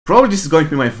Probably this is going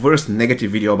to be my first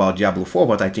negative video about Diablo 4,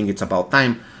 but I think it's about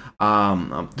time.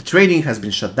 The trading has been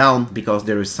shut down because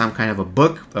there is some kind of a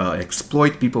bug,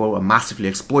 exploit. People are massively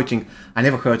exploiting. I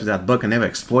never heard of that bug, I never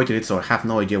exploited it, so I have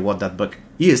no idea what that bug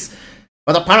is.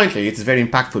 But apparently it's very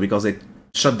impactful because it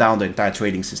shut down the entire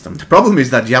trading system. The problem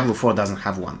is that Diablo 4 doesn't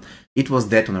have one. It was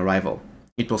dead on arrival.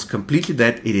 It was completely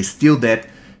dead, it is still dead.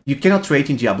 You cannot trade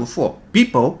in Diablo 4.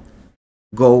 People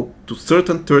go to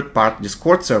certain third-party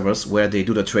Discord servers where they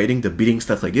do the trading, the bidding,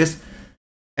 stuff like this,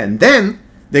 and then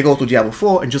they go to Diablo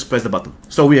 4 and just press the button.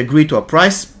 So we agree to a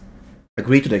price,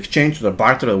 agree to the exchange, to the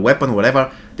barter, a weapon,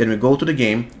 whatever, then we go to the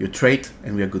game, you trade,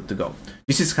 and we are good to go.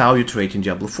 This is how you trade in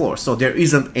Diablo 4, so there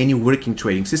isn't any working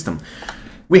trading system.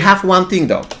 We have one thing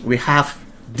though, we have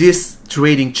this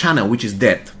trading channel which is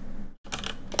dead.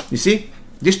 You see?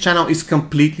 This channel is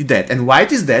completely dead. And why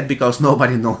it is dead? Because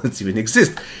nobody knows it even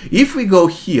exists. If we go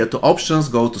here to options,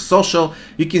 go to social,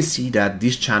 you can see that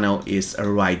this channel is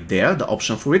right there, the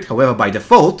option for it. However, by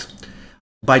default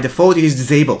it is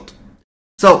disabled.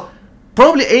 So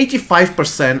probably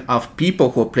 85% of people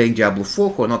who are playing Diablo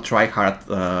 4, who are not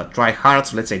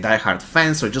tryhards, let's say diehard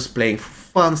fans, or just playing for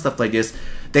fun, stuff like this,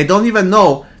 they don't even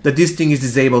know that this thing is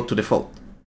disabled to default.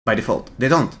 By default, they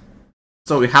don't.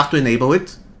 So we have to enable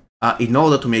it in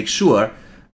order to make sure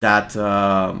that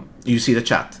you see the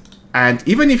chat. And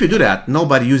even if you do that,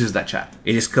 nobody uses that chat.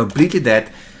 It is completely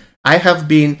dead. I have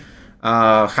been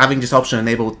having this option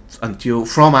enabled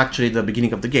from actually the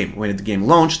beginning of the game. When the game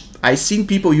launched, I've seen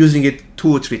people using it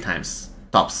 2 or 3 times,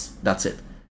 tops, that's it.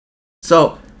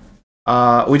 So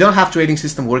we don't have trading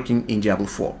system working in Diablo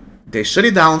 4. They shut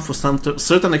it down for some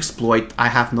certain exploit. I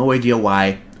have no idea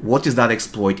why. What is that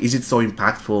exploit? Is it so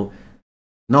impactful?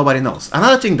 Nobody knows.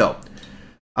 Another thing though,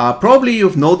 probably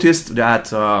you've noticed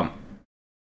that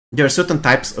there are certain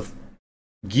types of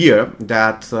gear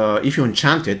that if you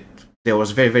enchant it, there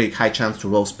was very high chance to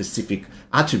roll specific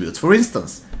attributes. For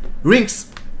instance, rings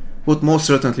would most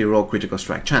certainly roll critical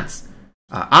strike chance.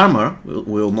 Armor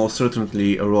will most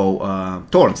certainly roll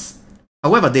thorns.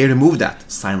 However, they remove that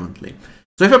silently.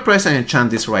 So if I press and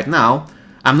enchant this right now,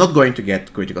 I'm not going to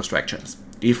get critical strike chance.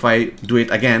 If I do it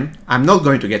again, I'm not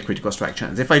going to get critical strike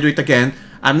chance. If I do it again,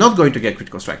 I'm not going to get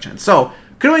critical strike chance. So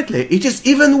currently, it is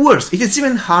even worse. It is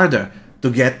even harder to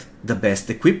get the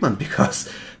best equipment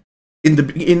because in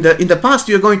the past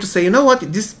you're going to say, you know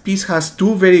what, this piece has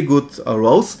 2 very good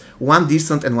rolls, 1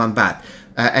 decent and 1 bad,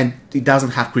 and it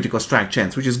doesn't have critical strike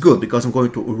chance, which is good because I'm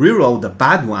going to reroll the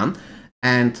bad one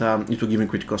and it will give me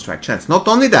critical strike chance. Not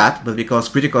only that, but because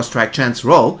critical strike chance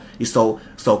roll is so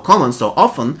common, so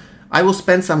often, I will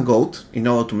spend some gold in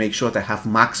order to make sure that I have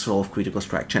max roll of critical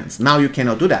strike chance. Now you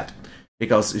cannot do that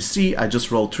because you see I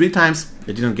just rolled 3 times,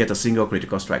 I didn't get a single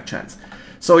critical strike chance.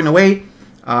 So in a way,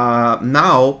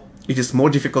 now it is more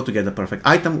difficult to get the perfect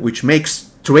item, which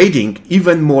makes trading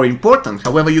even more important.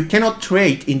 However, you cannot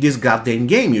trade in this goddamn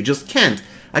game, you just can't.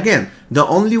 Again, the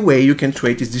only way you can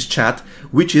trade is this chat,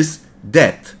 which is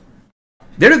dead.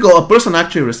 There you go, a person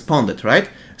actually responded, right?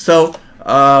 So,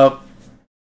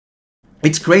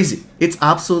 it's crazy. It's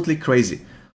absolutely crazy.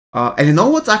 And you know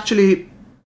what's actually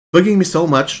bugging me so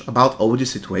much about all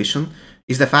this situation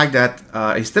is the fact that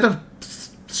instead of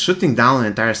shutting down an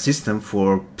entire system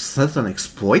for certain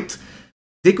exploit,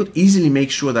 they could easily make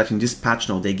sure that in this patch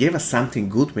note they gave us something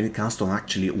good when it comes to an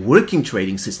actually working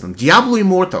trading system. Diablo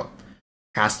Immortal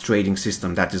has trading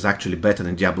system that is actually better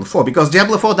than Diablo 4 because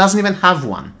Diablo 4 doesn't even have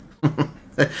one.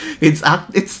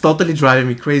 It's totally driving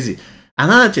me crazy.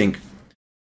 Another thing.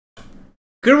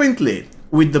 Currently,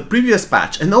 with the previous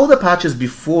patch and all the patches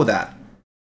before that,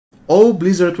 all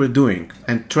Blizzard were doing,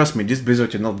 and trust me, this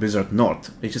Blizzard is not Blizzard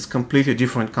North, it's just a completely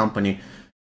different company.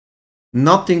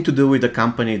 Nothing to do with the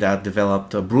company that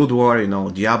developed Brood War, you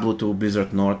know, Diablo 2,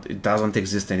 Blizzard North, it doesn't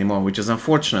exist anymore, which is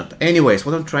unfortunate. Anyways,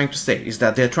 what I'm trying to say is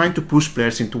that they're trying to push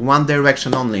players into one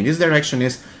direction only, and this direction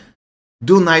is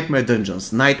do nightmare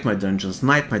dungeons, nightmare dungeons,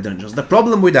 nightmare dungeons. The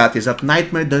problem with that is that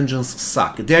nightmare dungeons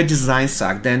suck. Their designs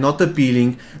suck. They're not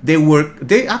appealing.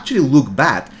 They actually look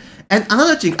bad. And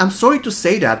another thing, I'm sorry to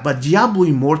say that, but Diablo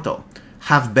Immortal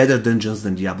have better dungeons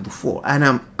than Diablo 4.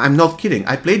 And I'm not kidding.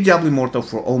 I played Diablo Immortal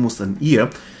for almost a year,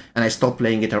 and I stopped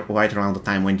playing it right around the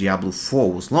time when Diablo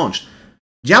 4 was launched.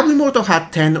 Diablo Immortal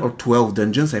had 10 or 12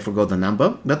 dungeons, I forgot the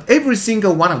number, but every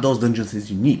single one of those dungeons is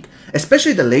unique.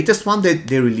 Especially the latest one that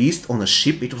they released on a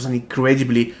ship, it was an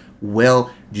incredibly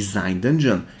well-designed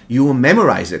dungeon. You will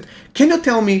memorize it. Can you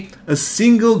tell me a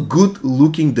single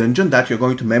good-looking dungeon that you're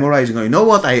going to memorize? You know, you know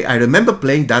what, I remember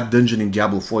playing that dungeon in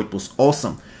Diablo 4, it was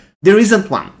awesome. There isn't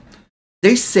one.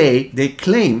 They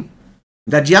claim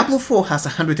that Diablo 4 has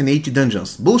 180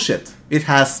 dungeons. Bullshit. It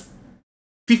has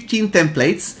 15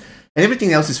 templates, and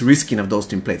everything else is reskin of those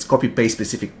templates, copy-paste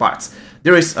specific parts.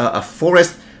 There is a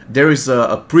forest, there is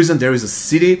a prison, there is a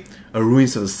city, a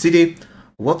ruins of a city.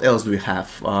 What else do we have?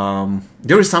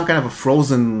 There is some kind of a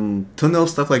frozen tunnel,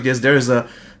 stuff like this. There is a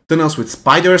tunnels with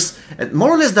spiders, and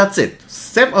more or less that's it.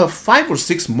 5 or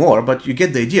 6 more, but you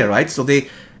get the idea, right? So they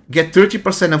get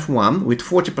 30% of one with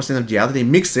 40% of the other, they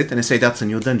mix it, and they say that's a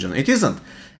new dungeon. It isn't.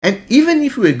 And even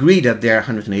if we agree that there are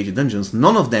 180 dungeons,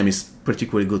 none of them is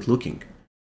particularly good looking.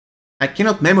 I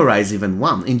cannot memorize even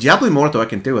one. In Diablo Immortal, I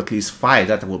can tell you at least 5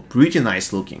 that were pretty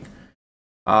nice looking.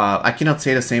 I cannot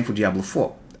say the same for Diablo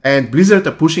 4. And Blizzard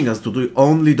are pushing us to do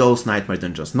only those Nightmare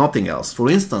dungeons, nothing else. For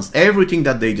instance, everything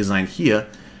that they designed here,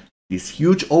 this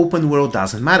huge open world,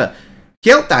 doesn't matter.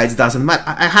 Hell Tides doesn't matter.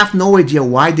 I have no idea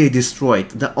why they destroyed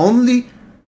the only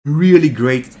really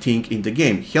great thing in the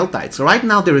game, Hell Tides. So right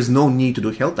now there is no need to do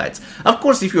Hell Tides. Of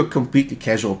course, if you're a completely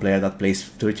casual player that plays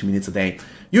 30 minutes a day,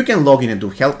 you can log in and do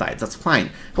Hell Tides, that's fine.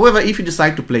 However, if you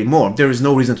decide to play more, there is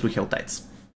no reason to do Hell Tides.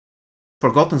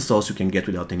 Forgotten Souls you can get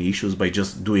without any issues by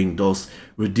just doing those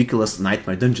ridiculous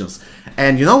Nightmare dungeons.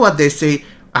 And you know what they say?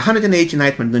 180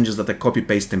 Nightmare dungeons that are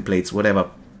copy-paste templates,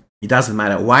 whatever. It doesn't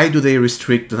matter. Why do they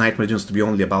restrict the Nightmare dungeons to be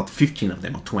only about 15 of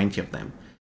them or 20 of them?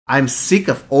 I'm sick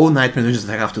of all Nightmare dungeons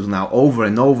that I have to do now over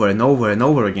and over and over and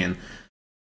over again.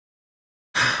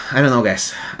 I don't know,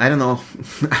 guys. I don't know.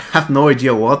 I have no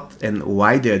idea what and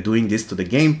why they're doing this to the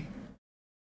game.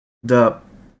 The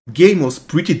game was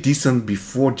pretty decent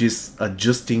before this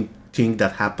adjusting thing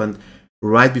that happened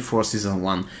right before Season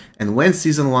 1. And when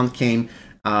Season 1 came,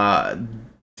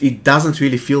 it doesn't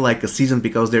really feel like a season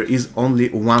because there is only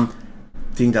one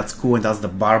thing that's cool, and that's the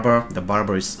Barber. The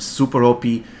Barber is super OP.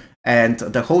 And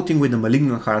the whole thing with the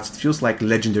Malignant Hearts, it feels like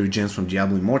legendary gems from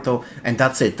Diablo Immortal, and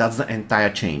that's it. That's the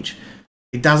entire change.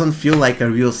 It doesn't feel like a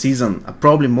real season.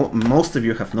 Probably most of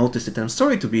you have noticed it. I'm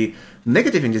sorry to be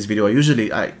negative in this video.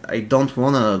 I don't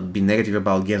want to be negative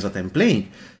about games that I'm playing.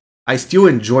 I still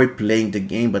enjoy playing the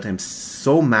game, but I'm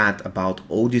so mad about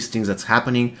all these things that's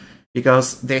happening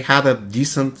because they had a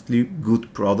decently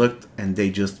good product and they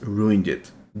just ruined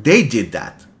it. They did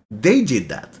that. They did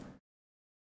that.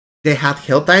 They had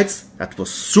Hell Tides, that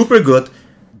was super good.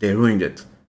 They ruined it.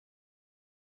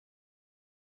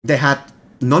 They had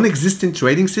non-existent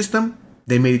trading system,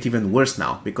 they made it even worse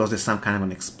now because there's some kind of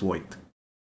an exploit.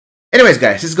 Anyways,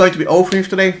 guys, this is going to be all for me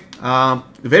today.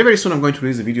 Very soon I'm going to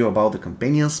release a video about the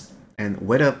companions and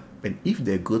whether and if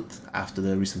they're good after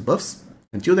the recent buffs.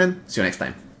 Until then, see you next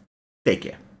time. Take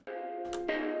care.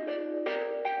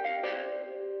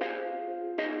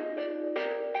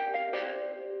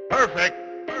 Perfect.